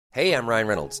Hey, I'm Ryan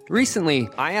Reynolds. Recently,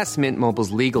 I asked Mint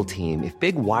Mobile's legal team if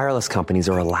big wireless companies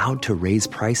are allowed to raise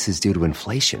prices due to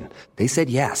inflation. They said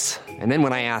yes. And then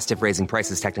when I asked if raising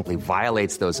prices technically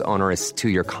violates those onerous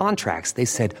two-year contracts, they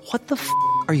said, "What the f***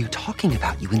 are you talking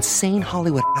about, you insane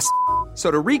Hollywood ass?" So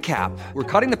to recap, we're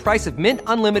cutting the price of Mint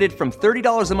Unlimited from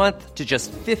 $30 a month to just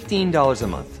 $15 a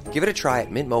month. Give it a try at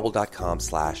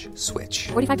mintmobile.com/switch.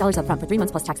 $45 up front for 3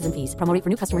 months plus taxes and fees. Promo rate for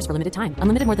new customers for limited time.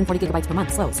 Unlimited more than 40 gigabytes per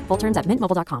month. Slows full terms at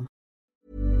mintmobile.com.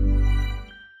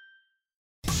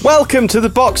 Welcome to the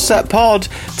Box Set Pod.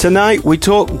 Tonight we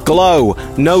talk Glow.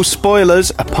 No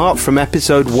spoilers apart from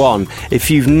episode 1.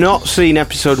 If you've not seen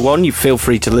episode 1, you feel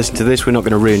free to listen to this. We're not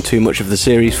going to ruin too much of the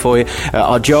series for you.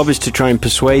 Our job is to try and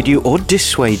persuade you or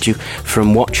dissuade you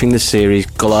from watching the series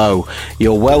Glow.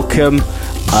 You're welcome.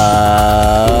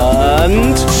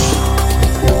 And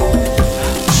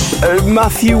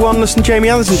Matthew Wanless and Jamie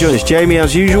Allison join us. Jamie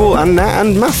as usual, and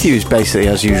Matthew's basically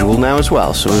as usual now as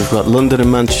well. So we've got London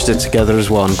and Manchester together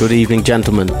as one. Good evening,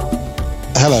 gentlemen.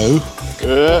 Hello.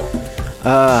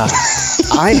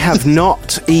 I have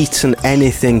not eaten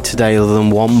anything today other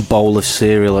than one bowl of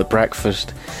cereal at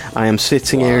breakfast. I am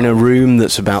sitting here in a room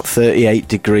that's about 38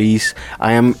 degrees.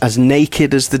 I am as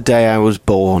naked as the day I was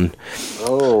born.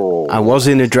 Oh. I was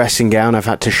in a dressing gown. I've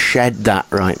had to shed that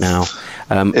right now.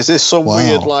 Is this some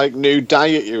weird, new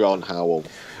diet you're on, Howell?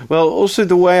 Well, also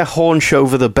the way I haunch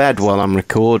over the bed while I'm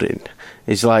recording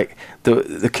is like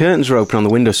the curtains are open on the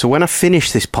window. So when I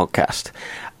finish this podcast,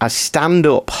 I stand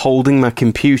up holding my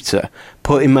computer,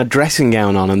 putting my dressing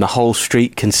gown on, and the whole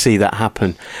street can see that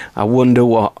happen. I wonder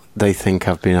what they think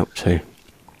I've been up to.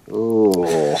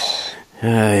 Oh.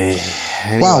 Anyway.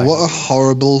 Wow, what a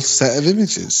horrible set of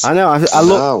images. I know. I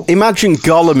look. Imagine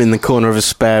Gollum in the corner of a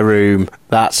spare room.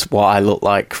 That's what I look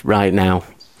like right now.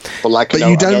 But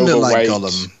you don't look like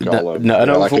Gollum. No, an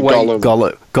overweight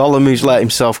Gollum who's let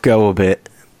himself go a bit.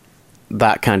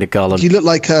 That kind of Gollum. You look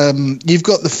like you've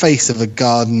got the face of a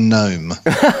garden gnome.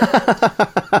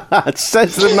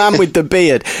 Says the man with the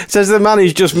beard. Says the man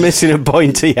who's just missing a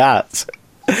pointy hat.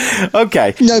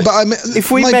 Okay. No, but if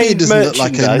we my made beard doesn't look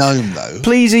like a gnome, though.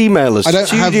 Please email us. I don't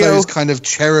have those kind of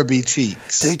cheruby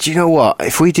cheeks. Do you know what?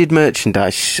 If we did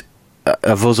merchandise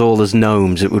of us all as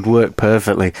gnomes, it would work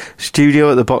perfectly.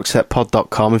 Studio at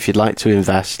theboxsetpod.com. If you'd like to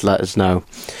invest, let us know.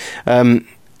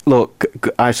 Look,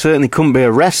 I certainly couldn't be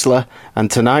a wrestler, and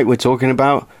tonight we're talking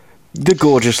about the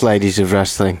gorgeous ladies of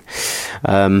wrestling.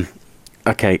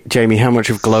 Okay, Jamie, how much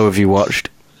of Glow have you watched?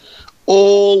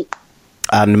 All.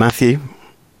 And Matthew?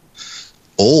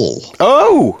 All.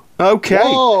 Oh, okay.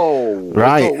 Whoa.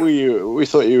 Right. We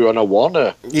thought you were on a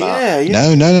wanna. Yeah.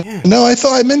 No, I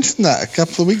thought I mentioned that a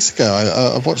couple of weeks ago.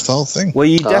 I've watched the whole thing. Well,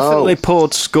 you definitely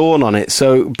poured scorn on it,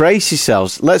 so brace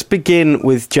yourselves. Let's begin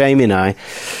with Jamie and I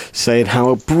saying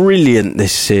how brilliant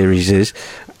this series is.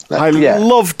 I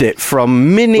loved it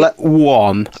from minute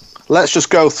one. Let's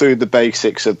just go through the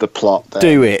basics of the plot then.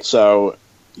 Do it. So,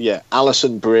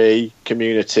 Alison Brie,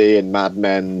 Community and Mad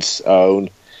Men's own,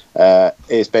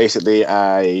 is basically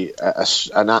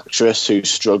an actress who's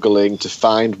struggling to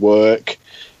find work,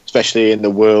 especially in the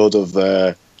world of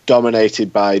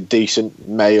dominated by decent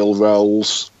male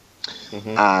roles.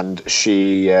 Mm-hmm. And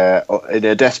she, in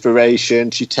her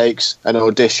desperation, she takes an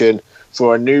audition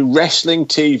for a new wrestling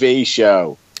TV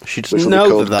show. She doesn't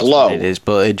know that's Glow. what it is,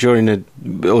 but during the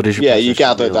audition... Yeah, you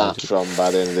gather that from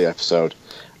by the end of the episode.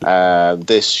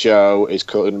 This show is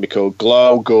going to be called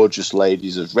Glow, Gorgeous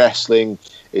Ladies of Wrestling.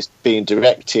 It's being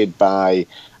directed by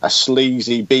a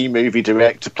sleazy B-movie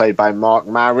director played by Mark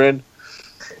Maron,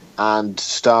 and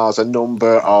stars a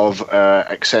number of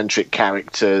eccentric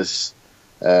characters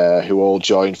who all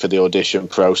join for the audition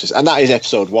process. And that is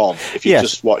episode 1. If you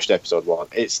just watched episode 1,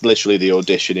 it's literally the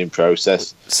auditioning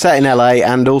process. Set in LA,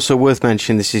 and also worth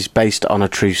mentioning, this is based on a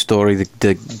true story.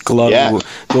 The Glow,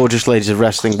 Gorgeous Ladies of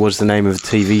Wrestling was the name of a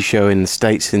TV show in the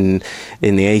States in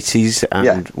the 80s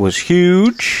and was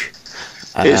huge.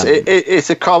 It's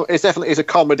definitely a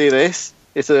comedy. This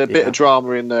it's a bit of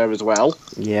drama in there as well.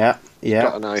 Yeah.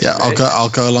 Got a nice I'll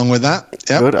go along with that.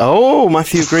 Yep. Good. Oh,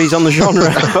 Matthew agrees on the genre.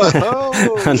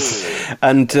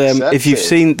 and if you've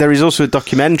seen, there is also a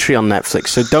documentary on Netflix,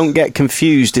 so don't get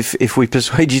confused if we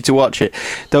persuade you to watch it.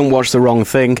 Don't watch the wrong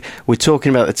thing. We're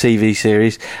talking about the TV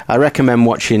series. I recommend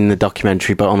watching the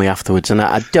documentary, but only afterwards. And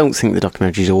I don't think the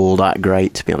documentary is all that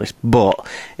great, to be honest, but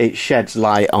it sheds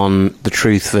light on the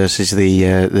truth versus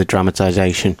the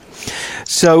dramatisation.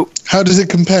 So, how does it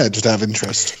compare, just out of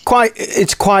interest?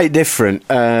 It's quite different,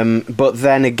 but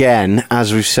then again,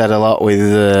 as we've said a lot with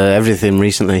everything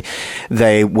recently,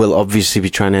 they will obviously be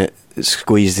trying to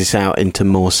squeeze this out into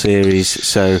more series.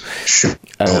 So,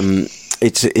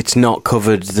 it's not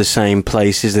covered the same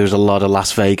places. There was a lot of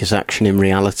Las Vegas action in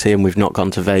reality, and we've not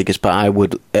gone to Vegas. But I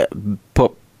would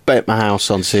bet my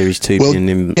house on Series 2 being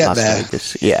in Las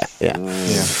Vegas. Yeah.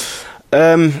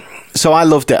 So I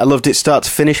loved it. I loved it start to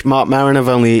finish. Mark Maron, I've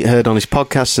only heard on his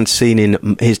podcast and seen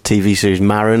in his TV series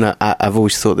Maron. I've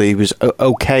always thought that he was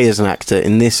okay as an actor.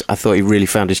 In this, I thought he really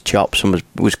found his chops and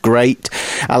was great.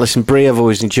 Alison Brie, I've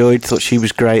always enjoyed. Thought she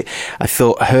was great. I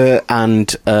thought her and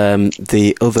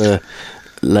the other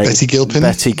Betty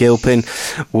Gilpin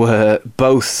were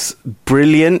both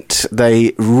brilliant.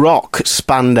 They rock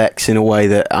spandex in a way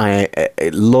that I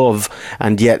love,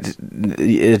 and yet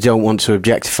I don't want to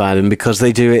objectify them because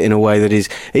they do it in a way that is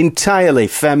entirely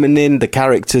feminine. The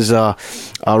characters are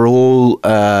all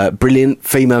brilliant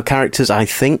female characters, I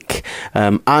think.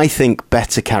 I think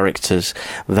better characters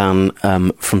than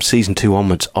from season 2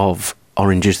 onwards of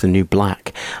Orange is the New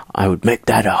Black. I would make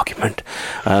that argument.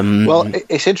 Well,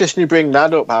 it's interesting you bring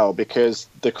that up, Hal, because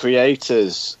the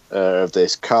creators of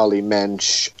this, Carly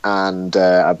Mensch and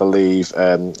I believe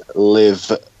Liz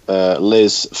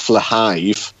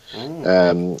Flahive,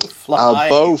 are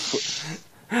both...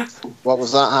 What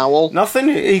was that, Howell? Nothing.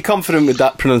 Are you confident with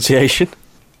that pronunciation?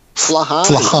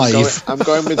 Flahive. I'm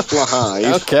going with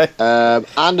Flahive. Okay.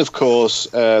 And of course,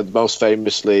 most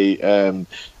famously,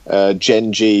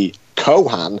 Genji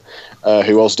Kohan,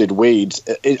 who also did Weeds,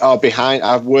 are behind.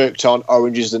 I've worked on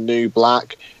Orange is the New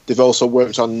Black. They've also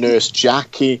worked on Nurse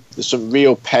Jackie. There's some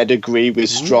real pedigree with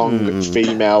strong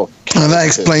female characters. And that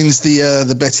explains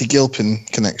the Betty Gilpin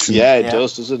connection. Yeah, it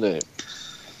does, doesn't it?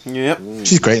 Yep.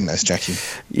 She's great in Nurse Jackie.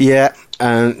 Yeah,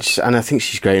 and I think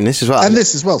she's great in this as well. And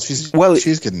this as well. She's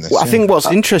good in this. Well, I think what's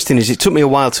interesting is it took me a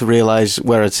while to realise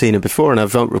where I'd seen her before, and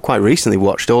I've quite recently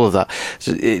watched all of that.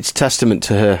 So it's testament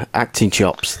to her acting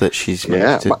chops that she's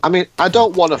managed to... I mean, I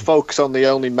don't want to focus on the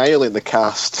only male in the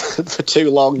cast for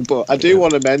too long, but I do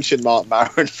want to mention Mark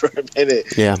Maron for a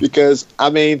minute. Yeah. Because,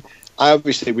 I mean...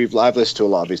 Obviously, I've listened to a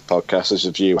lot of his podcasts, as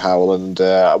have you, Howell. And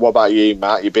what about you,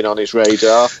 Matt? You've been on his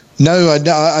radar? No,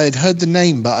 I'd heard the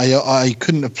name, but I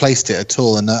couldn't have placed it at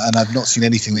all, and I've not seen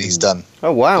anything that he's done.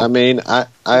 Oh, wow. I mean, I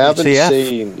haven't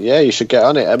seen... Yeah, you should get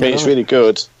on it. I mean, it's really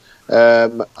good.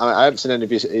 I haven't seen any of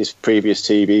his previous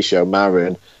TV show,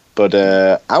 Maron, but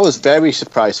I was very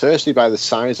surprised, firstly, by the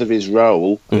size of his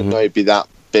role. I didn't know he'd be that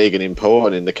big and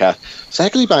important in the cast.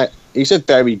 Secondly, he's a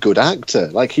very good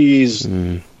actor. Like, he's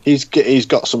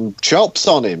got some chops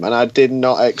on him, and I did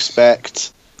not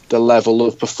expect the level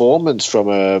of performance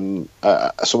from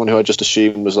someone who I just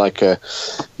assumed was like a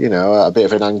bit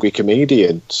of an angry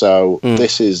comedian. So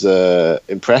this is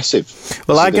impressive.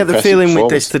 Well, I get the feeling with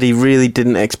this that he really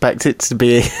didn't expect it to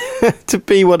be to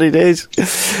be what it is.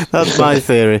 That's my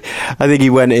theory. I think he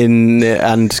went in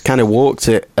and kind of walked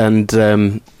it, and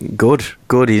good.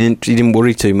 He didn't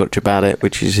worry too much about it,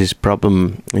 which is his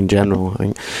problem in general, I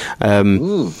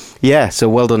think. Yeah, so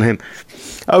well done him.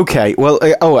 Okay, well,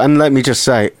 and let me just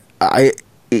say,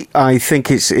 I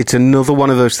think it's another one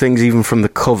of those things, even from the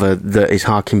cover, that is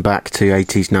harking back to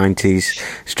 80s, 90s,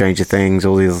 Stranger Things,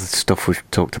 all the other stuff we've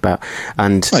talked about.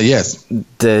 And yes,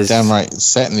 there's damn right, it's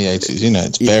set in the 80s.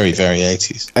 It's very, very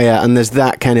 80s. Yeah, and there's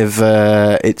that kind of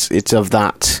it's of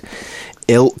that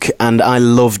ilk, and I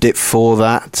loved it for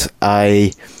that.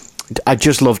 I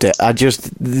just loved it.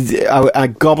 I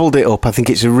gobbled it up. I think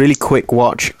it's a really quick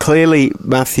watch. Clearly,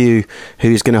 Matthew,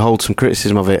 who's going to hold some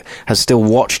criticism of it, has still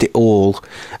watched it all.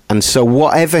 And so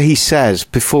whatever he says,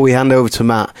 before we hand over to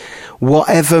Matt,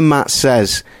 whatever Matt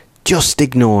says, just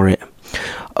ignore it.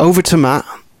 Over to Matt.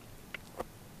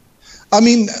 I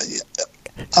mean,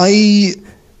 I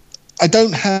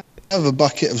don't have a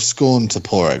bucket of scorn to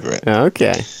pour over it.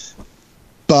 Okay.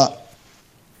 But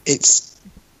it's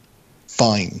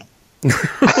fine.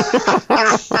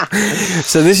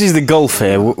 So this is the gulf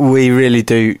here. We really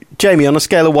do. Jamie, on a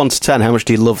scale of 1 to 10, how much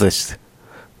do you love this?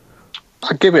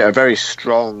 I'd give it a very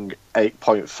strong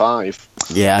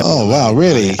 8.5. Yeah. Oh, wow,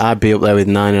 really? I'd be up there with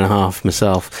 9.5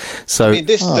 myself. So I mean,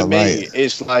 this to me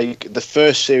is like the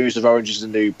first series of Orange is the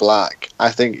New Black.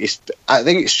 I think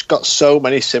it's got so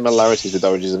many similarities with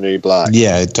Orange is the New Black.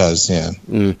 Yeah, it does, yeah.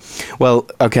 Well,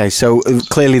 okay, so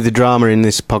clearly the drama in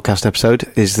this podcast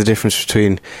episode is the difference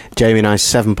between Jamie and I's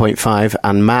 7.5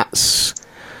 and Matt's...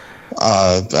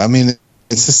 I mean...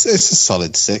 It's a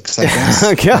solid 6, I guess.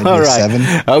 Okay, all right.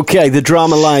 7. Okay, the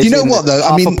drama lies. You know what, though?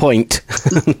 Half a point.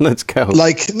 Let's go.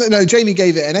 Like, no, Jamie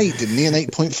gave it an 8, didn't he? An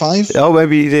 8.5? Oh,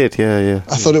 maybe he did. Yeah.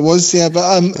 I thought it was, yeah. But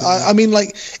I mean,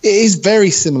 like, it is very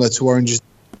similar to Orange is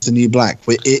the New Black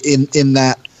in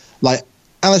that, like,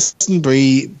 Alison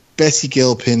Brie, Betty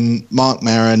Gilpin, Mark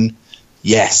Maron.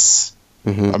 Yes,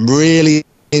 I'm really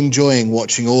enjoying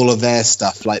watching all of their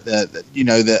stuff. Like the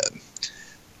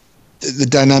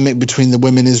dynamic between the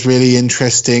women is really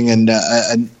interesting, and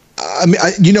I mean,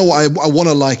 I want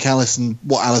to like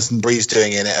what Alison Brie's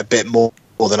doing in it a bit more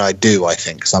than I do. I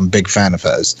think, because I'm a big fan of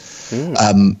hers.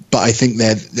 But I think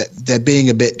they're being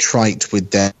a bit trite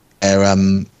with their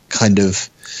kind of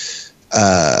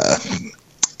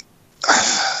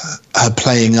her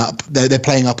playing up. They're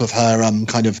playing up of her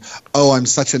kind of I'm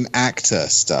such an actor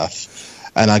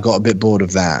stuff, and I got a bit bored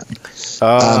of that.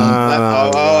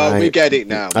 Right. We get it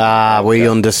now. We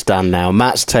understand now.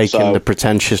 Matt's taken the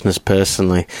pretentiousness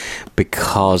personally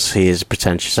because he is a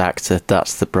pretentious actor.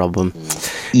 That's the problem.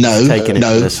 No, taking it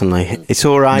personally. It's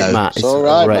all right, Matt. It's all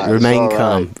right. Matt. Remain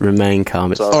calm. Remain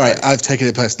calm. It's all right. I've taken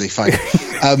it personally. Fine.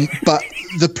 But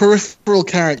the peripheral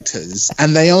characters,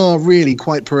 and they are really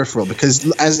quite peripheral,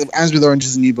 because as with Orange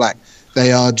is the New Black,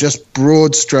 they are just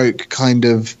broad stroke kind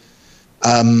of.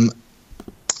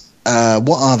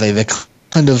 What are they? They're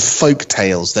kind of folk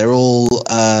tales. They're all,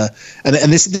 and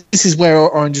this is where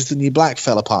Orange is the New Black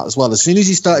fell apart as well. As soon as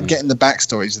you started getting the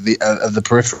backstories of the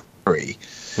periphery,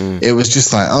 it was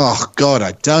just like, oh God,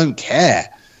 I don't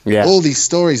care. Yeah. All these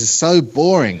stories are so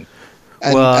boring.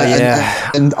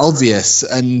 And obvious,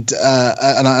 and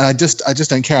I just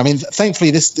don't care. I mean,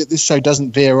 thankfully, this show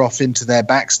doesn't veer off into their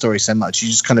backstory so much. You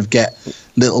just kind of get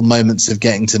little moments of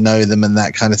getting to know them and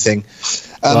that kind of thing.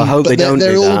 I hope they don't.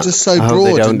 They're all just so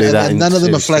broad, and none of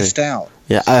them are fleshed out.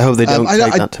 Yeah, I hope they don't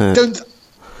take that turn.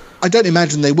 I don't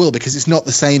imagine they will, because it's not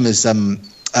the same as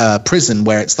Prison,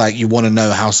 where it's like you want to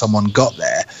know how someone got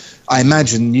there. I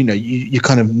imagine you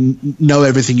kind of know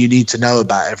everything you need to know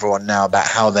about everyone now, about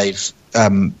how they've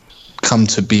come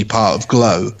to be part of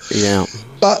Glow. Yeah,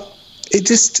 but it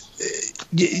just.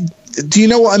 Do you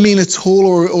know what I mean at all,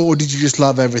 or did you just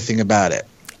love everything about it?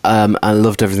 I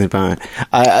loved everything about it.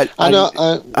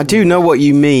 I do know what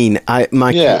you mean.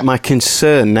 My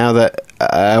concern, now that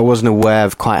I wasn't aware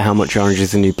of quite how much Orange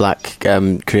is the New Black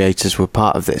creators were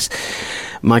part of this,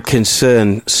 my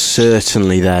concern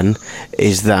certainly then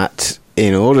is that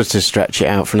in order to stretch it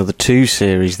out for another 2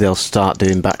 series, they'll start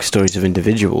doing backstories of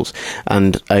individuals.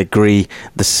 And I agree,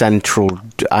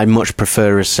 I much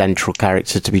prefer a central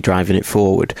character to be driving it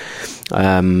forward.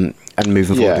 And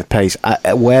moving forward with pace.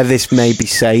 Where this may be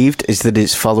saved is that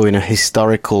it's following a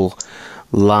historical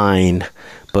line,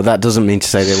 but that doesn't mean to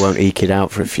say they won't eke it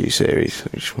out for a few series.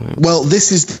 Well,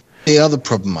 this is the other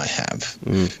problem I have,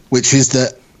 which is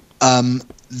that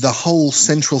the whole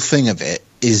central thing of it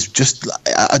is just,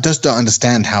 I just don't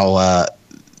understand how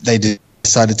they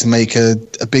decided to make a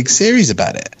big series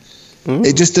about it.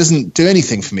 It just doesn't do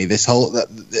anything for me. This whole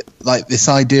this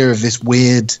idea of this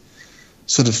weird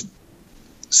sort of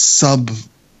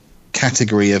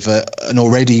sub-category of an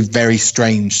already very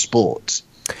strange sport.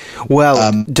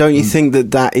 Well, don't you think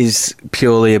that is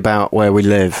purely about where we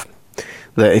live?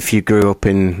 That if you grew up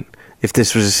if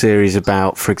this was a series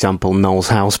about, for example, Noel's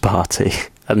house party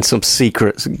and some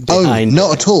secrets behind...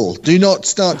 not at all. Do not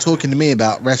start talking to me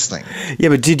about wrestling. Yeah,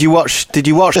 but did you watch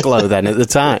Glow then at the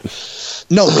time?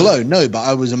 Not Glow, no, but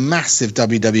I was a massive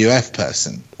WWF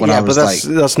person when I was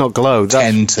that's not Glow.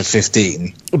 10 to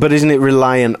 15. But isn't it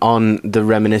reliant on the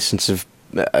reminiscence of,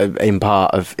 in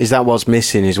part of... Is that what's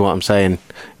missing, is what I'm saying?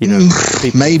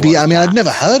 Maybe. I mean, I'd never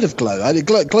heard of Glow.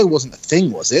 Glow wasn't a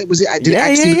thing, was it? Did it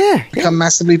actually become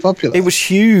massively popular? It was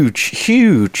huge.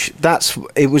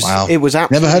 It was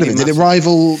absolutely never heard of it. Did it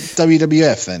rival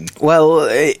WWF then? Well,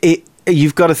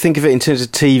 you've got to think of it in terms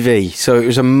of TV. So it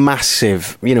was a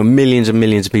massive, millions and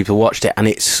millions of people watched it, and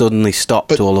it suddenly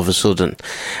stopped all of a sudden.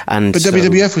 But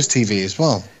WWF was TV as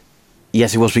well.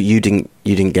 Yes, it was, but you didn't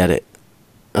get it.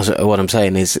 What I'm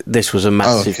saying is, this was a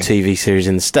massive TV series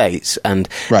in the States, and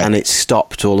it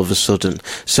stopped all of a sudden.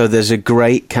 So there's a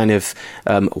great kind of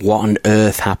what on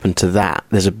earth happened to that?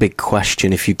 There's a big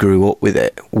question if you grew up with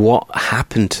it. What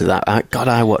happened to that?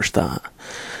 I watched that.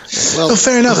 Well,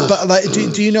 fair enough, but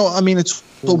do you know what I mean? It's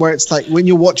where it's like when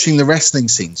you're watching the wrestling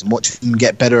scenes and watching them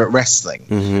get better at wrestling,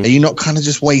 are you not kind of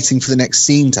just waiting for the next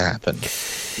scene to happen?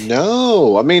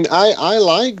 No, I mean, I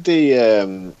like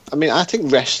the. I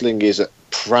think wrestling is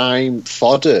prime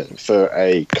fodder for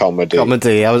a comedy.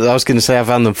 I was going to say I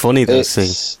found them funny, those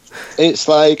scenes. It's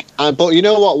like, but you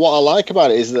know what I like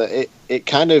about it is that it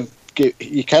kind of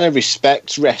you kind of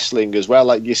respect wrestling as well.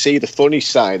 Like, you see the funny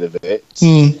side of it.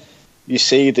 You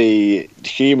see the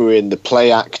humour in the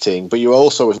play acting, but you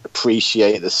also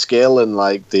appreciate the skill and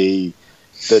like the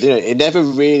it never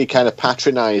really kind of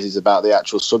patronises about the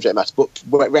actual subject matter.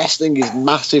 But wrestling is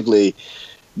massively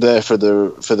there for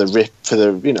the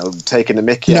taking the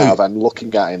mickey out of and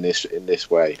looking at in this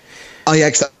way.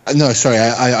 No, sorry,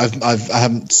 I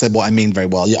haven't said what I mean very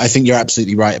well. I think you're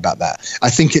absolutely right about that. I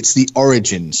think it's the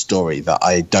origin story that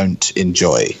I don't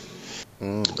enjoy.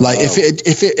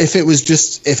 If it was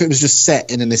just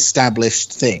set in an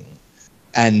established thing,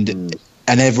 and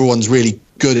everyone's really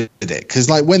good at it, because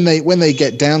like when they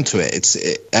get down to it, it's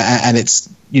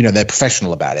they're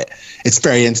professional about it. It's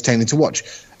very entertaining to watch,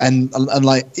 and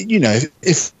like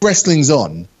if wrestling's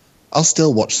on, I'll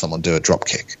still watch someone do a drop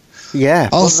kick. Yeah,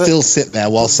 I'll still sit there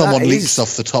while someone leaps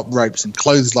off the top ropes and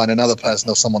clothesline another person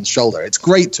off someone's shoulder. It's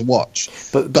great to watch,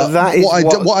 but that is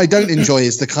what I don't enjoy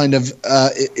is the kind of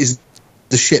is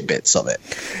the shit bits of it.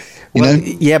 You know?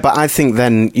 Yeah, but I think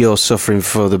then you're suffering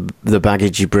for the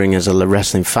baggage you bring as a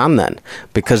wrestling fan then,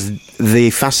 because the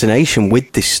fascination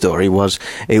with this story was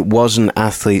it wasn't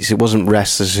athletes, it wasn't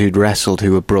wrestlers who'd wrestled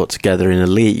who were brought together in a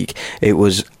league. It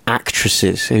was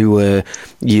actresses who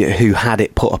had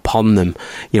it put upon them.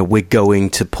 We're going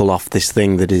to pull off this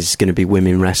thing that is going to be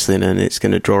women wrestling and it's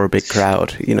going to draw a big crowd.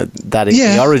 That is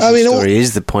the origin story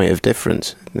is the point of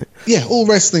difference. Yeah, all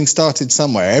wrestling started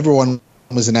somewhere. Everyone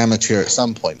was an amateur at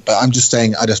some point, but I'm just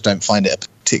saying I just don't find it a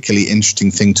particularly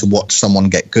interesting thing to watch someone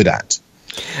get good at.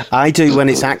 I do when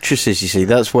it's actresses, you see.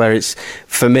 That's where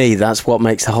for me, that's what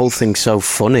makes the whole thing so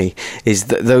funny, is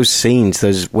that those scenes,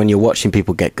 when you're watching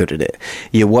people get good at it,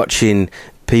 you're watching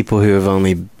people who have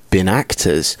only been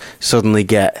actors suddenly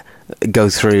go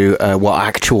through what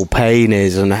actual pain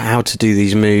is and how to do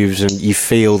these moves, and you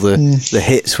feel the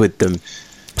hits with them.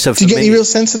 So do you get any real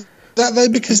sense of that though?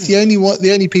 Because the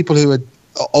only people who are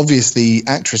obviously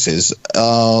actresses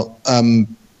are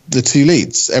the two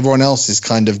leads. Everyone else is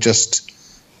kind of just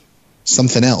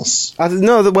something else.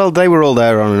 Well, they were all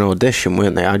there on an audition,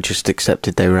 weren't they? I just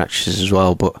accepted they were actresses as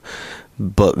well,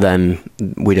 but then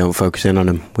we don't focus in on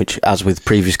them, which, as with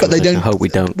previous conversation, I hope we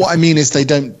don't. What I mean is they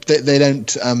don't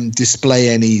display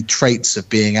any traits of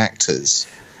being actors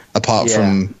apart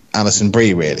from Alison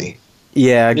Brie, really.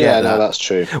 Yeah, I get that. No, that's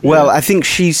true. Well, I think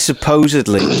she's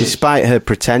supposedly, despite her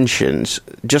pretensions,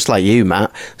 just like you,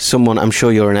 Matt, I'm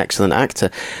sure you're an excellent actor,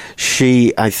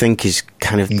 she, I think, is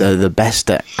kind of the best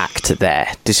actor there,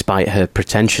 despite her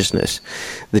pretentiousness.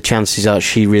 The chances are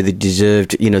she really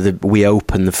deserved, we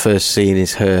open, the first scene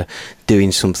is her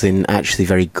doing something actually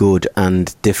very good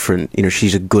and different.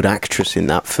 She's a good actress in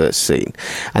that first scene.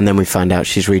 And then we find out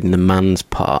she's reading the man's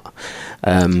part.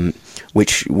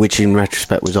 Which in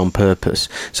retrospect was on purpose.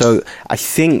 So I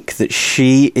think that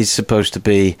she is supposed to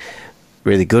be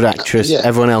really good actress.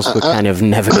 Everyone else were kind of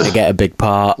never going to get a big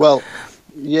part. Well,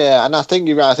 yeah, and I think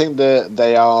you're right. I think that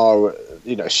they are,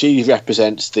 she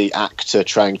represents the actor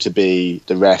trying to be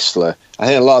the wrestler. I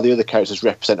think a lot of the other characters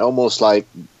represent almost like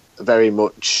very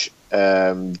much, they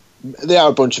are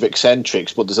a bunch of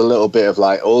eccentrics, but there's a little bit of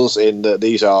like us in that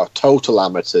these are total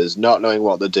amateurs, not knowing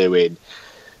what they're doing,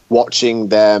 watching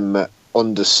them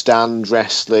understand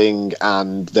wrestling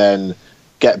and then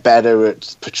get better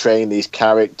at portraying these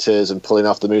characters and pulling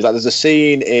off the moves. Like there's a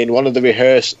scene in one of the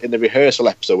rehearsal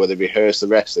episode where they rehearse the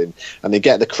wrestling and they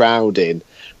get the crowd in,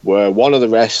 where one of the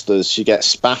wrestlers, she gets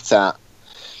spat at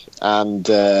and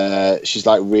she's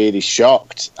like really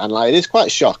shocked, and like it is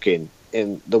quite shocking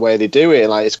in the way they do it, and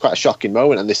like it's quite a shocking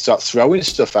moment, and they start throwing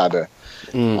stuff at her.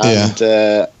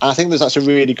 I think that's a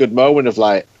really good moment of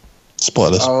like,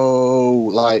 spoilers. But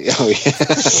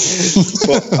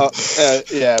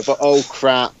oh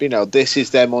crap! This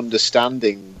is them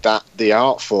understanding that the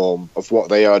art form of what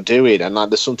they are doing, and like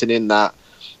there's something in that,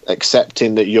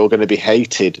 accepting that you're going to be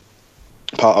hated.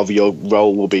 Part of your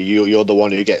role will be you're the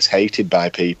one who gets hated by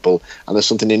people, and there's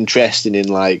something interesting in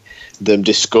like them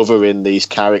discovering these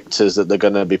characters that they're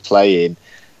going to be playing,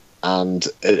 and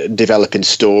developing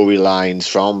storylines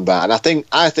from that. And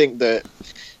I think that.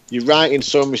 You're right in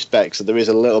some respects that there is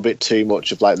a little bit too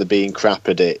much of like the being crap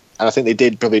at it, and I think they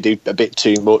did probably do a bit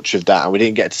too much of that, and we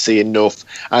didn't get to see enough.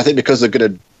 And I think because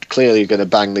they're clearly going to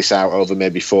bang this out over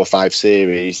maybe 4 or 5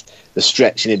 series, they're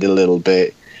stretching it a little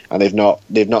bit, and they've not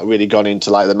really gone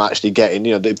into like them actually getting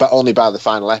but only by the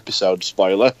final episode.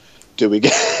 Spoiler. Do we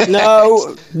get no I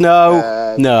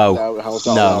was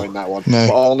not allowing that one.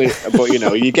 No. But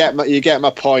you get my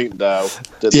point though.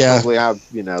 That they probably have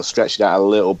stretched it out a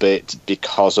little bit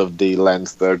because of the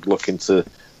length they're looking to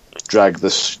drag the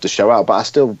show out. But I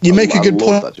still make a good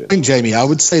point, Jamie. I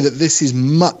would say that this is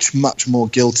much more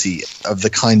guilty of the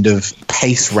kind of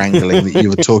pace wrangling that you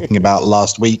were talking about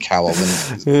last week, Howell,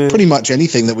 than pretty much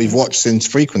anything that we've watched since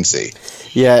Frequency.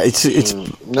 Yeah, it's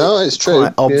true.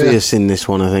 Quite obvious in this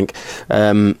one, I think.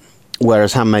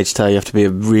 Whereas Handmaid's Tale, you have to be a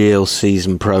real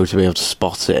seasoned pro to be able to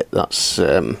spot it. That's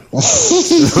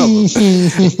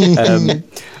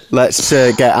let's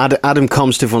get Adam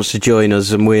Comstiff wants to join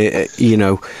us, and we're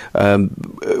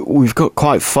we've got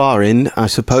quite far in, I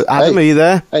suppose. Adam, are you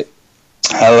there? Hey.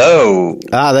 Hello.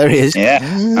 There he is.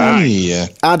 Yeah.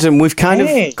 Adam, we've kind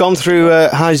of gone through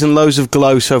highs and lows of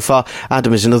Glow so far.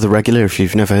 Adam is another regular. If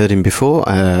you've never heard him before,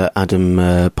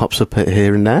 Adam pops up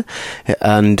here and there,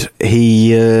 and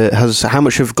he has. How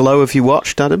much of Glow have you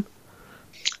watched, Adam?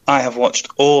 I have watched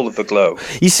all of the Glow.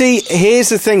 You see, here's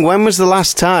the thing. When was the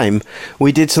last time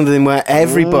we did something where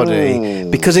everybody,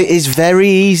 because it is very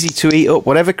easy to eat up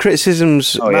whatever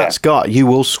criticisms Matt's got, you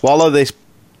will swallow this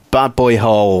bad boy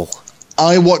whole.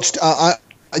 I watched.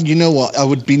 You know what? I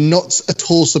would be not at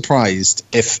all surprised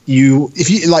if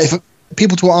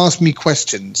people to ask me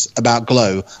questions about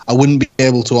Glow, I wouldn't be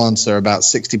able to answer about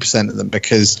 60% of them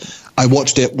because I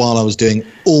watched it while I was doing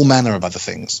all manner of other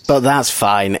things. But that's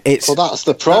fine. That's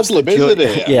the problem, isn't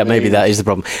it? Yeah, maybe that is the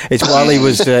problem. It's while he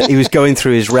was going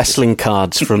through his wrestling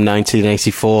cards from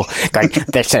 1984, going,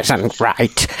 "This isn't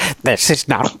right. This is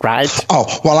not right."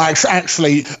 Oh well,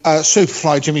 actually,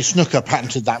 Superfly Jimmy Snuka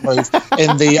patented that move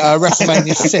in the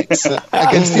WrestleMania 6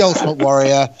 against the Ultimate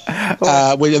Warrior,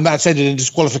 and that's ended in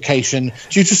disqualification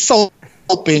due to salt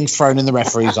being thrown in the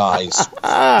referee's eyes.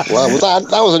 Well, that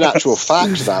was an actual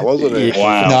fact, that wasn't it?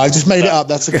 Wow. No, I just made it up.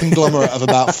 That's a conglomerate of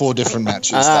about 4 different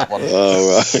matches. That one.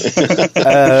 Oh,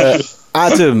 right.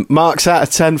 Adam, marks out of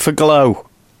 10 for Glow.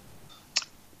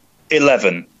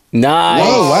 11. Nice.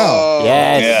 Oh wow!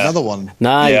 Yes. Yeah. Another one.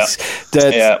 Nice.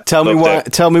 Yeah, Tell me why.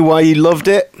 it. Tell me why you loved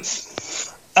it.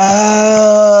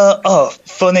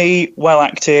 Funny, well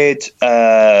acted,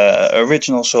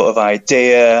 original sort of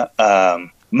idea.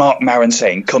 Mark Maron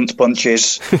saying "cunt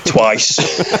punches" twice.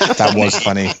 That was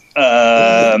funny.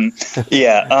 I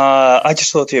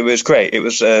just thought it was great. It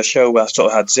was a show where I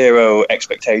sort of had zero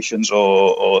expectations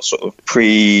or sort of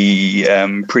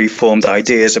preformed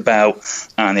ideas about,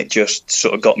 and it just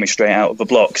sort of got me straight out of the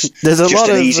blocks. There's a just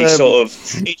lot an of easy sort of,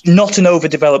 not an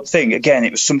overdeveloped thing. Again,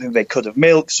 it was something they could have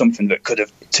milked, something that could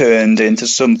have turned into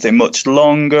something much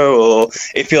longer, or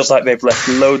it feels like they've left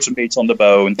loads of meat on the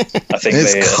bone. I think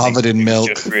It's covered in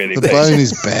milk. Really the bone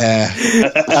is bare.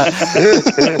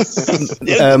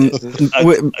 I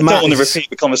don't want to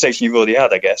repeat the conversation you've already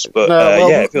had, I guess, but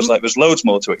it feels like there's loads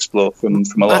more to explore from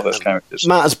a lot of those characters.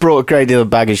 Matt has brought a great deal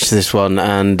of baggage to this one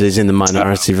and is in the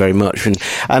minority very much. And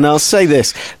I'll say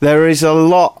this, there is a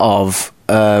lot of...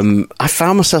 I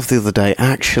found myself the other day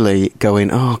actually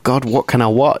going, oh God, what can I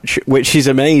watch? Which is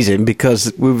amazing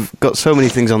because we've got so many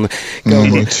things on the go.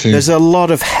 There's a lot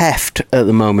of heft at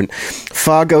the moment.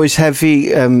 Fargo is heavy.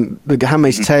 The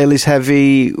Handmaid's Tale is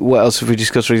heavy. What else have we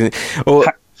discussed recently?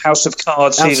 House of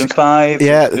Cards season 5.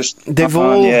 Yeah, they've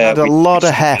all had a lot of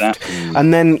heft.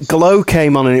 And then Glow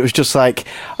came on and it was just like,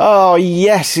 oh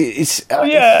yes, it's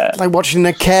like watching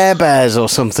the Care Bears or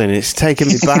something. It's taken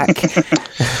me back.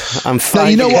 I'm fine. No,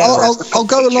 you know what? I'll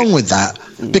go along with that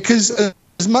because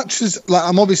as much as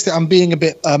I'm being a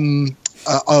bit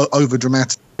over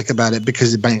dramatic about it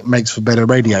because it makes for better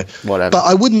radio. Whatever. But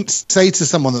I wouldn't say to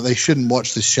someone that they shouldn't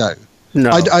watch this show.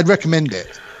 No, I'd recommend it.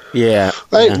 Yeah.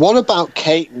 Wait, what about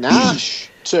Kate Nash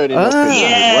turning up in that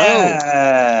as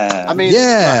well? I mean,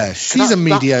 she's a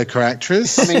mediocre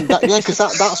actress. I mean, because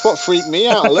that's what freaked me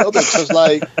out a little bit. Because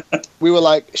we were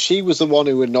like, she was the one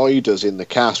who annoyed us in the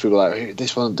cast. We were like,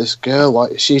 this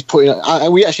girl, she's putting.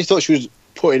 We actually thought she was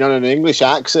putting on an English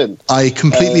accent. I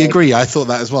completely agree. I thought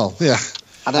that as well. Yeah.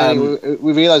 And then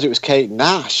we realised it was Kate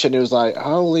Nash, and it was like,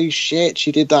 holy shit,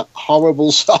 she did that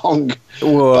horrible song.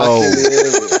 Whoa.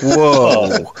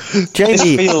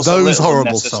 Jamie, those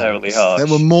horrible songs. There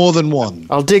were more than one.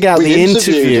 I'll dig out the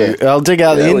interview.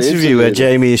 Where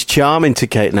Jamie is charming to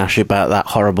Kate Nash about that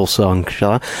horrible song,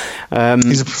 shall I?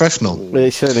 He's a professional.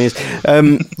 He certainly is.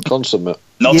 Consummate.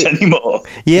 Not anymore.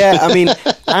 Yeah, I mean,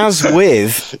 as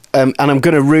with, and I'm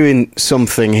going to ruin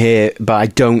something here, but I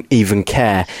don't even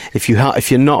care. If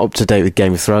you're not up to date with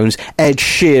Game of Thrones, Ed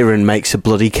Sheeran makes a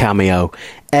bloody cameo.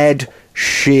 Ed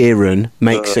Sheeran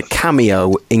makes a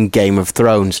cameo in Game of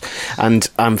Thrones, and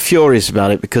I'm furious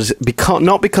about it because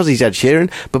not because he's Ed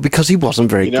Sheeran, but because he wasn't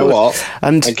very good. You know what?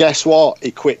 And guess what?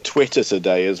 He quit Twitter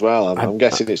today as well. I'm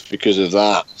guessing it's because of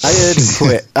that. I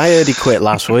heard he quit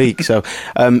last week. So,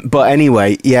 but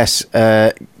anyway, yes,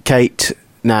 Kate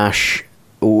Nash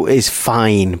is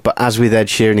fine, but as with Ed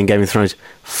Sheeran in Game of Thrones,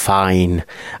 fine,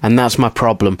 and that's my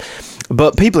problem.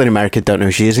 But people in America don't know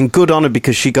who she is, and good on her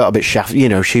because she got a bit shafted. You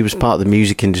know, she was part of the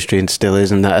music industry and still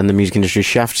is, and the music industry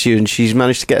shafts you, and she's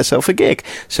managed to get herself a gig.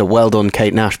 So well done,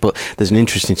 Kate Nash. But there's an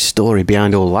interesting story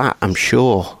behind all that, I'm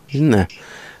sure, isn't there?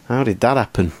 How did that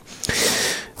happen?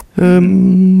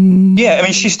 Yeah, I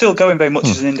mean, she's still going very much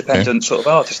as an independent sort of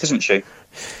artist, isn't she?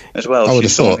 As well, I would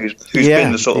she's have someone thought. who's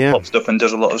been the sort of pop stuff and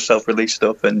does a lot of self-release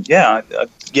stuff. And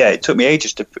it took me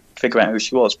ages to figure out who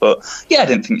she was, but I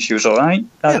didn't think she was all right.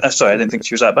 I didn't think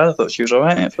she was that bad. I thought she was all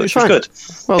right. I thought she was good.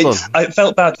 Well done. I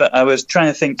felt bad that I was trying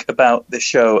to think about this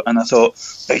show, and I thought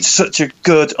it's such a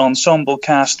good ensemble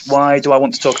cast. Why do I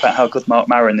want to talk about how good Mark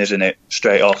Maron is in it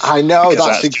straight off? I know, Because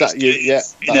that's exactly,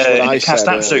 that's what I cast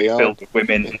said absolutely early filled on. with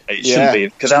women. It shouldn't be,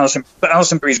 because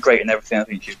Alison Brie's great in everything. I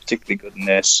think she's particularly good in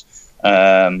this.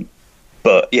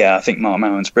 But I think Mark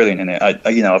Maron's brilliant in it.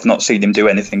 I've not seen him do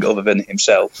anything other than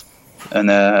himself,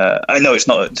 and I know it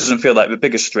doesn't feel like the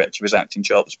biggest stretch of his acting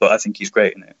chops, but I think he's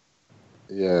great in it.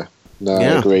 Yeah, I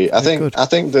agree. I think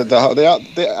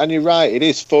that and you're right. It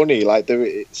is funny. Like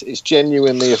it's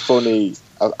genuinely a funny.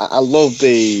 I love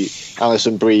the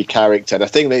Alison Brie character, and I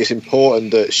think that it's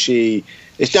important that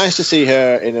It's nice to see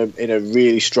her in a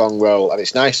really strong role, and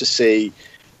it's nice to see.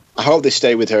 I hope they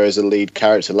stay with her as a lead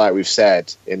character, like we've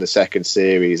said in the second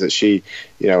series. That she,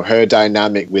 her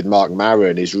dynamic with Mark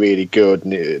Maron is really good,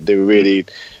 and they really.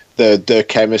 The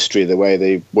chemistry, the way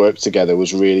they work together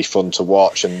was really fun to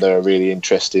watch, and they're a really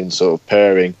interesting sort of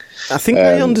pairing. I think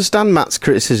I understand Matt's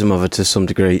criticism of her to some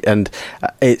degree, and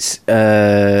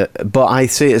but I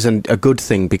see it as a good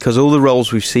thing, because all the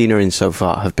roles we've seen her in so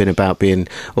far have been about being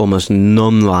almost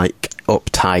nun-like,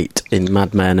 uptight in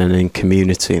Mad Men and in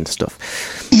Community and stuff.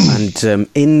 And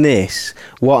in this,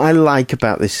 what I like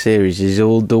about this series is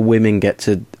all the women get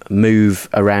to move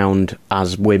around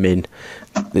as women.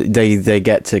 They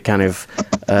get to kind of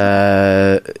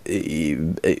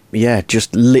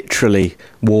just literally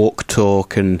walk,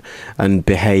 talk and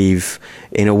behave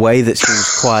in a way that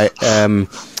seems quite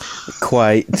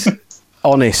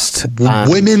honest.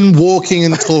 Women walking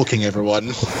and talking, everyone.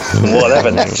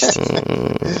 Whatever next.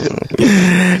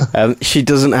 She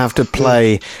doesn't have to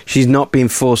play. She's not being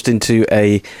forced into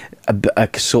a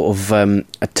sort of a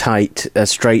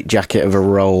straitjacket of a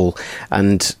role,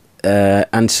 and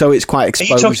so it's quite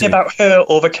exposing. Are you talking about her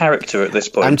or the character at this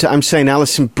point? I'm saying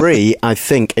Alison Brie, I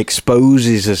think,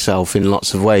 exposes herself in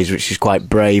lots of ways, which is quite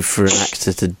brave for an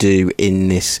actor to do in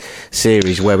this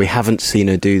series, where we haven't seen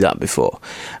her do that before.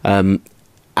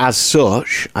 As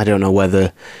such, I don't know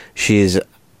whether she is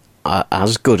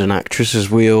as good an actress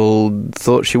as we all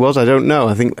thought she was. I don't know.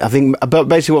 I think. But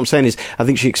basically, what I'm saying is, I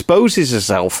think she exposes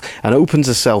herself and opens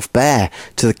herself bare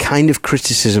to the kind of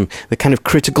criticism, the kind of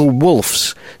critical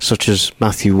wolves, such as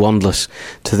Matthew Wandless,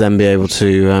 to then be able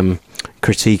to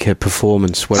critique her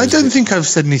performance. I don't think I've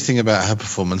said anything about her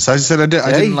performance. I said I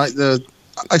didn't like the.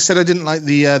 I said I didn't like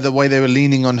the way they were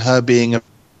leaning on her being a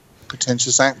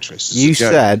pretentious actress. You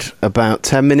said about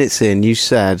 10 minutes in. You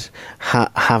said,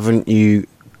 haven't you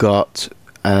got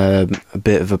a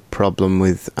bit of a problem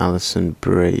with Alison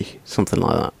Brie, something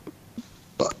like that?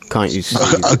 But can't you see?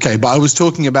 Okay, but I was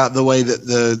talking about the way that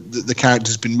the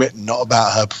character's been written, not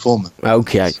about her performance.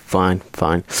 Okay, fine.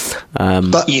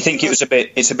 But you think it's a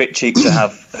bit cheap to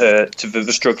have her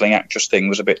the struggling actress thing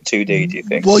was a bit 2D? Do you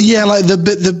think? Well, yeah, like the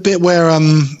bit where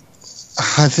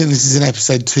I think this is in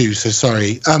episode 2, so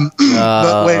sorry.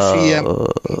 But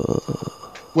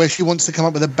where she wants to come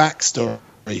up with a backstory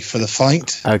for the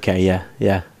fight. Okay,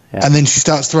 yeah. And then she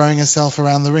starts throwing herself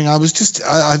around the ring. I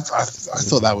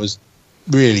thought that was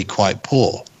really quite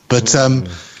poor. But but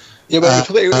it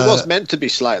was meant to be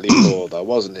slightly poor, though,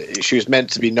 wasn't it? She was meant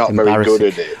to be not very good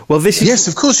at it. Well, yes,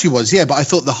 of course she was. Yeah, but I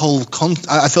thought the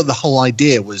whole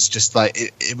idea was just like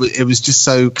it was just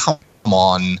so. Come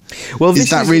on. Well, is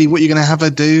that really what you're going to have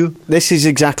her do? This is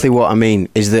exactly what I mean.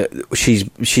 Is that she's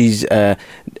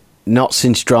not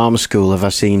since drama school have I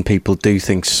seen people do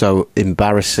things so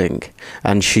embarrassing,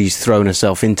 and she's thrown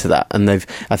herself into that, and I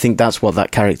think that's what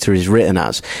that character is written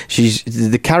as. She's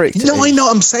the character. No, I know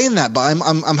I'm saying that, but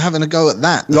I'm having a go at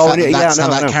that. That's how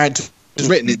that character is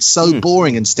written. It's so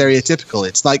boring and stereotypical.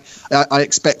 It's like I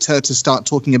expect her to start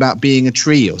talking about being a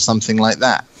tree or something like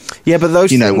that. Yeah, but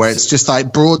those things, where it's just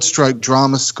like broad stroke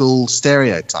drama school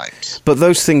stereotypes. But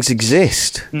those things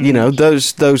exist.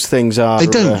 Those things are. They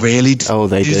don't really.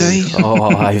 They do. They?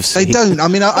 Oh, I've seen. They don't. I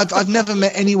mean, I've never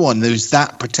met anyone who's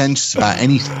that pretentious about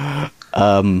anything.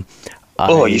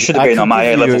 You should have been on my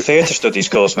A-level theatre studies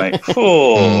course, mate.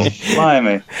 Oh,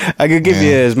 blimey. I could give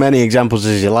you as many examples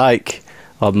as you like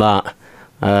on that.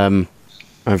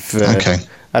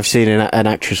 I've seen an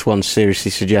actress once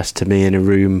seriously suggest to me in a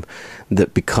room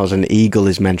that because an eagle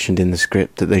is mentioned in the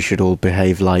script, that they should all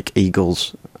behave like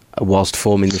eagles whilst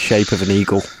forming the shape of an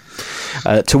eagle.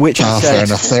 To which I said, fair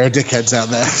enough. There are dickheads out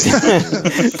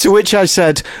there. to which I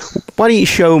said, "Why don't you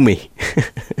show me?"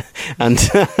 and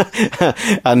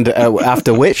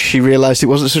after which she realised it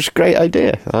wasn't such a great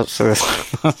idea. That's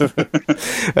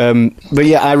but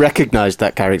yeah, I recognised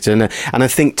that character, and I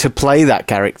think to play that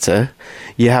character,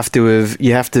 you have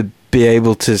to be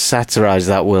able to satirise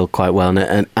that world quite well,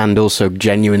 and also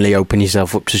genuinely open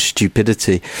yourself up to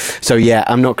stupidity. So yeah,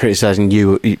 I'm not criticising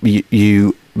you.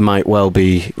 You might well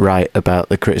be right about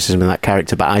the criticism of that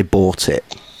character, but I bought it.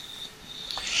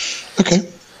 Okay.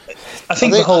 I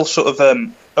think the whole sort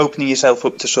of opening yourself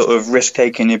up to sort of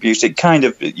risk-taking abuse, it kind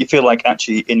of, you feel like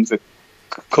actually in the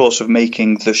course of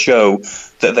making the show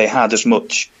that they had as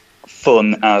much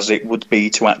fun as it would be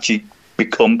to actually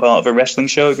become part of a wrestling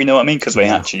show, if you know what I mean, because they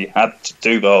actually had to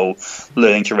do the whole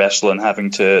learning to wrestle and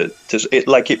having to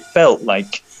it felt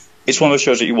like it's one of those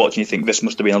shows that you watch and you think this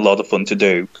must have been a lot of fun to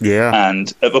do. Yeah.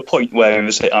 And at the point where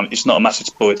it's not a massive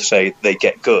spoiler to say they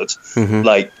get good,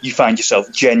 like you find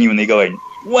yourself genuinely going,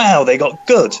 wow, they got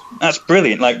good. That's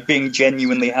brilliant. Like being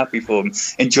genuinely happy for them,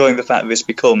 enjoying the fact that this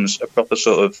becomes a proper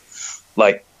sort of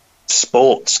like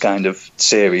sports kind of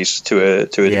series to a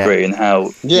degree, and how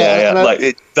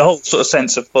the whole sort of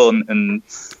sense of fun, and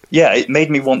it made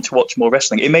me want to watch more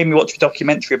wrestling. It made me watch a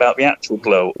documentary about the actual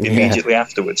Glow immediately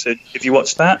afterwards. If you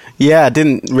watched that, I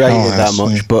didn't rate it that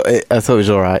much, but I thought it was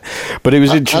all right. But it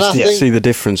was interesting to see the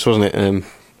difference, wasn't it,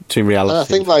 between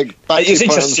reality? And I think it's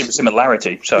interesting to see the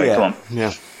similarity. Sorry, go on.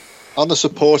 Yeah. On the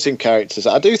supporting characters,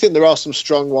 I do think there are some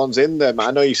strong ones in them.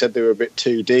 I know you said they were a bit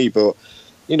 2D, but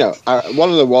you know, one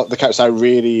of the characters I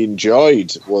really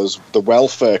enjoyed was the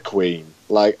welfare queen.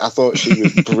 Like, I thought she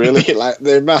was brilliant. Like,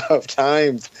 the amount of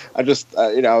times I just,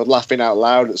 I was laughing out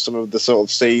loud at some of the sort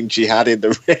of scenes she had in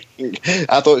the ring.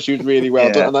 I thought she was really well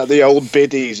done. And like the old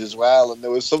biddies as well. And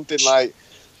there was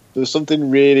something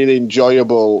really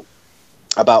enjoyable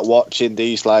about watching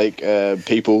these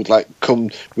people come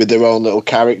with their own little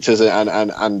characters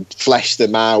and flesh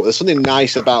them out. There's something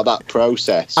nice about that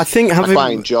process. I think I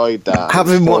quite enjoyed that.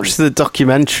 Having watched the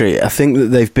documentary, I think that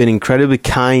they've been incredibly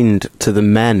kind to the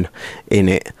men in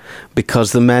it,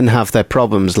 because the men have their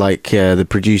problems. Like the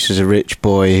producer's a rich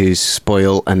boy who's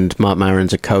spoiled, and Mark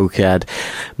Maron's a cokehead,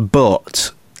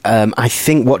 but I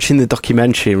think watching the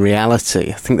documentary, in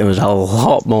reality, I think there was a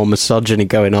lot more misogyny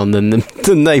going on than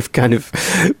they've kind of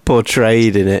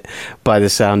portrayed in it, by the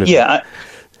sound of it. Yeah,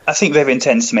 I think they've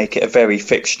intended to make it a very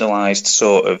fictionalised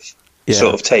sort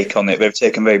of take on it. They've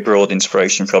taken very broad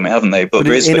inspiration from it, haven't they? But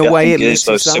there is,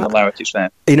 those similarities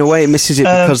there. In a way, it misses it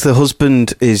because the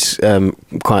husband is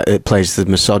plays the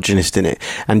misogynist in it,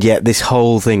 and yet this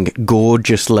whole thing,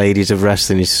 gorgeous ladies of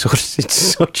wrestling, is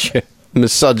such a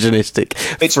misogynistic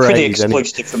it's phrase, pretty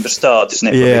exploitative from the start, isn't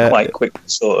it? Yeah. But quite quick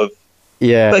sort of.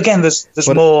 Yeah. But again, there's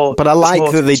more. But I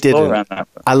like that they didn't.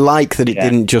 I like that it Yeah.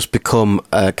 didn't just become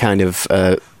a kind of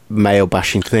male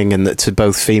bashing thing, and that to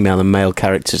both female and male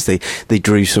characters they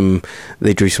drew some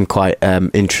quite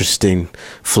interesting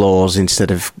flaws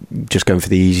instead of just going for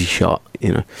the easy shot.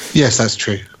 Yes, that's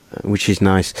true. Which is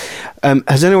nice.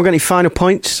 Has anyone got any final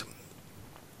points?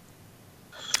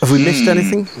 Have we missed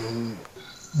anything?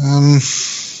 I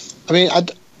mean,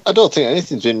 I don't think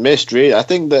anything's been missed, really. I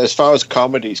think that as far as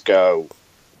comedies go,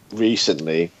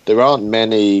 recently, there aren't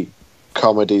many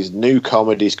new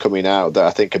comedies coming out that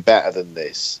I think are better than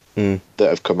this that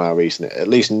have come out recently. At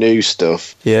least new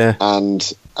stuff. Yeah.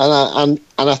 And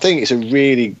I think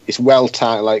it's well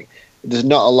timed. Like, there's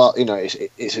not a lot,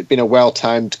 it's been a well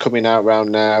timed coming out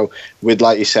round now with,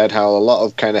 like you said, how a lot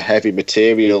of kind of heavy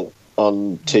material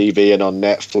on TV and on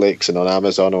Netflix and on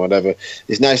Amazon or whatever.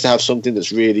 It's nice to have something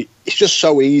that's really, it's just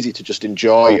so easy to just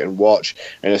enjoy and watch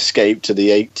and escape to the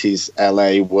 80s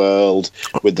LA world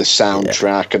with the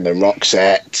soundtrack and the rock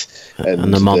set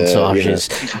and the montages.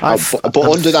 But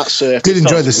under that surface, did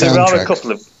enjoy the soundtrack. There are a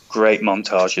couple of great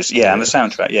montages, and the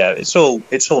soundtrack,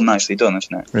 it's all nicely done,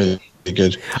 isn't it? Really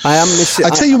good. I am missing. I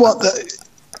tell you what.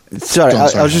 Sorry,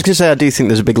 I was just going to say I do think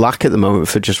there's a big lack at the moment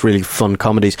for just really fun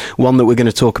comedies. One that we're going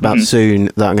to talk about soon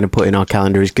that I'm going to put in our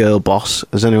calendar is Girl Boss.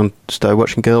 Has anyone started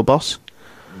watching Girl Boss?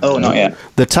 Oh, not yet.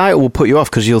 The title will put you off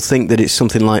because you'll think that it's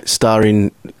something like starring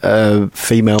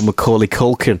female Macaulay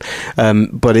Culkin,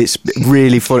 but it's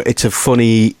really fun. It's a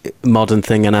funny modern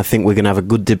thing, and I think we're going to have a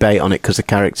good debate on it because the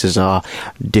characters are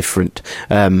different.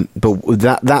 But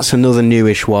that's another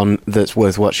newish one that's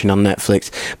worth watching on Netflix.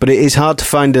 But it is hard to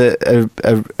find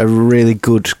a really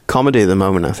good comedy at the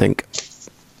moment, I think.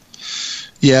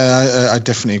 Yeah, I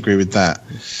definitely agree with that.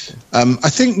 I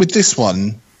think with this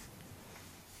one,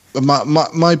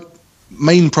 my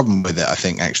main problem with it, I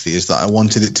think, actually, is that I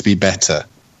wanted it to be better.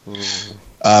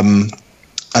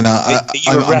 And Are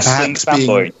you a wrestling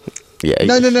fanboy? Yeah.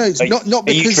 No. It's not because.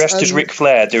 Are you dressed as Ric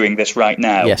Flair doing this right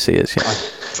now? Yes, he is. Yeah.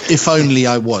 If only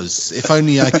I was. If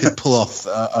only I could pull off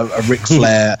a Ric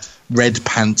Flair red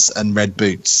pants and red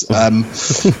boots.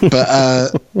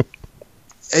 But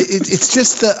it's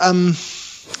just that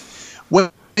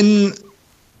when.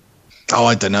 Oh,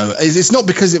 I don't know. It's not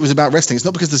because it was about wrestling. It's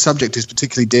not because the subject is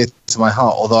particularly dear to my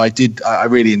heart. Although I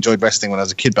really enjoyed wrestling when I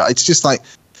was a kid. But it's just like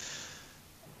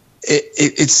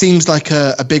it seems like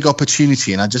a big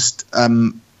opportunity, and I just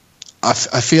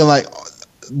I feel like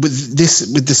with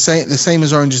the same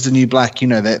as Orange Is the New Black. You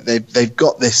know, they've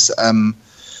got this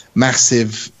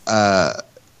massive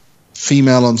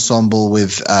female ensemble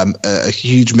with a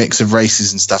huge mix of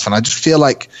races and stuff, and I just feel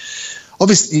like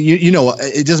obviously you know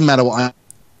it doesn't matter what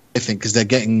I think because they're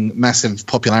getting massive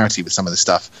popularity with some of the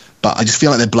stuff, but I just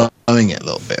feel like they're blowing it a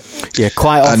little bit. Yeah,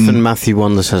 quite often Matthew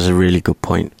Wanders has a really good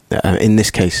point. In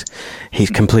this case, he's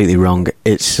completely wrong.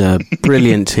 It's a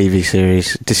brilliant TV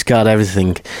series. Discard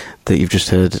everything that you've just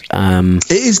heard. It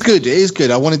is good. It is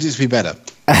good. I wanted it to be better.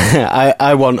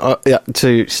 I want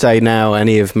to say now,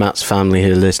 any of Matt's family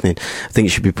who are listening, I think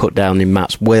it should be put down in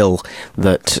Matt's will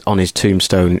that on his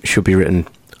tombstone should be written,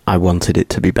 I wanted it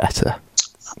to be better.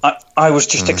 I was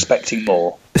just expecting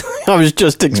more. I was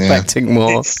just expecting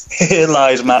more. Here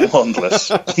lies Matt Wandless.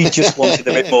 He just wanted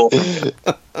a bit more.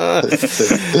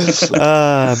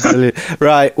 Brilliant.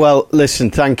 Right, well,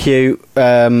 listen, thank you.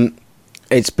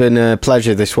 It's been a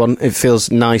pleasure, this one. It feels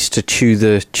nice to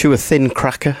chew a thin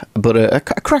cracker, but a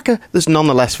cracker that's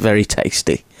nonetheless very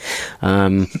tasty.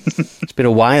 It's been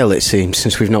a while, it seems,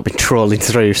 since we've not been trawling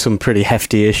through some pretty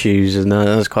hefty issues, and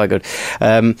that's quite good.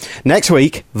 Next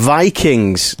week,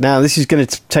 Vikings. Now, this is going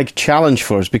to take a challenge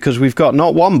for us because we've got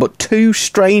not one but two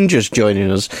strangers joining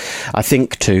us. I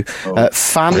think two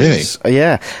fans. Really?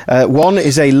 Yeah, one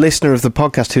is a listener of the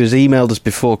podcast who has emailed us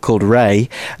before, called Ray.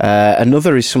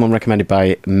 Another is someone recommended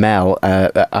by Mel.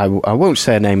 I won't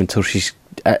say her name until she's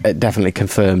definitely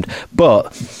confirmed,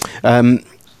 but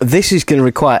this is going to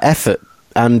require effort,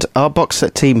 and our box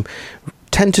set team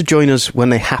tend to join us when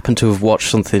they happen to have watched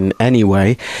something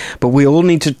anyway, but we all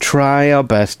need to try our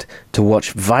best to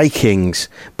watch Vikings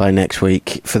by next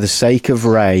week for the sake of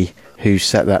Ray, who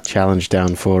set that challenge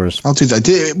down for us. I'll do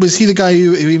that. Was he the guy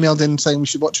who emailed in saying we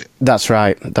should watch it? That's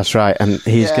right, and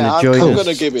he's going to join us. I'm going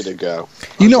to give it a go.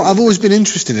 You know, I've always been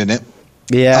interested in it.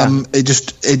 Yeah, it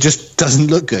just doesn't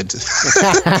look good.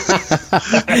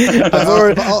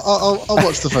 I'll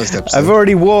watch the first episode. I've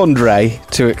already warned Ray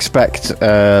to expect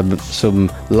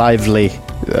some lively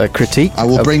critique. I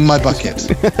will bring my bucket.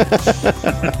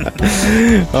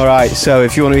 All right, so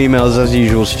if you want to email us as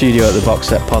usual,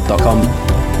 studio@theboxsetpod.com.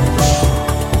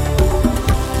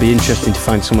 Be interesting to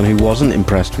find someone who wasn't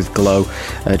impressed with Glow,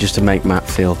 just to make Matt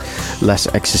feel less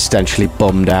existentially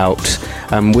bummed out.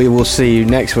 We will see you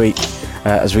next week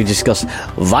as we discuss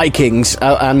Vikings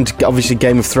and obviously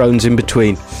Game of Thrones in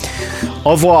between.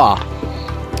 Au revoir.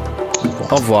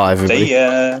 Au revoir, everybody. See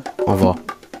ya. Au revoir.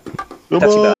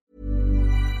 Bye.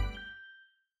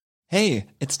 Hey,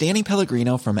 it's Danny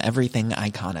Pellegrino from Everything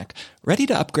Iconic. Ready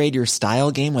to upgrade your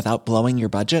style game without blowing your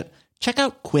budget? Check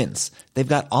out Quince. They've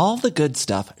got all the good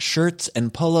stuff, shirts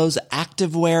and polos,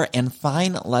 activewear, and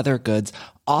fine leather goods,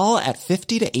 all at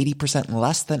 50 to 80%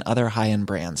 less than other high-end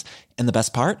brands. And the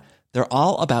best part? They're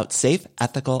all about safe,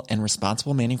 ethical, and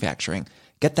responsible manufacturing.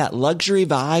 Get that luxury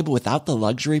vibe without the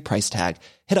luxury price tag.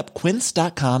 Hit up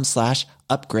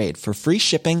quince.com/upgrade for free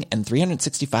shipping and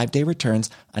 365-day returns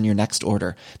on your next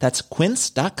order. That's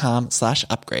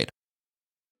quince.com/upgrade.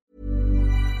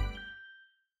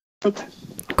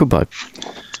 Goodbye.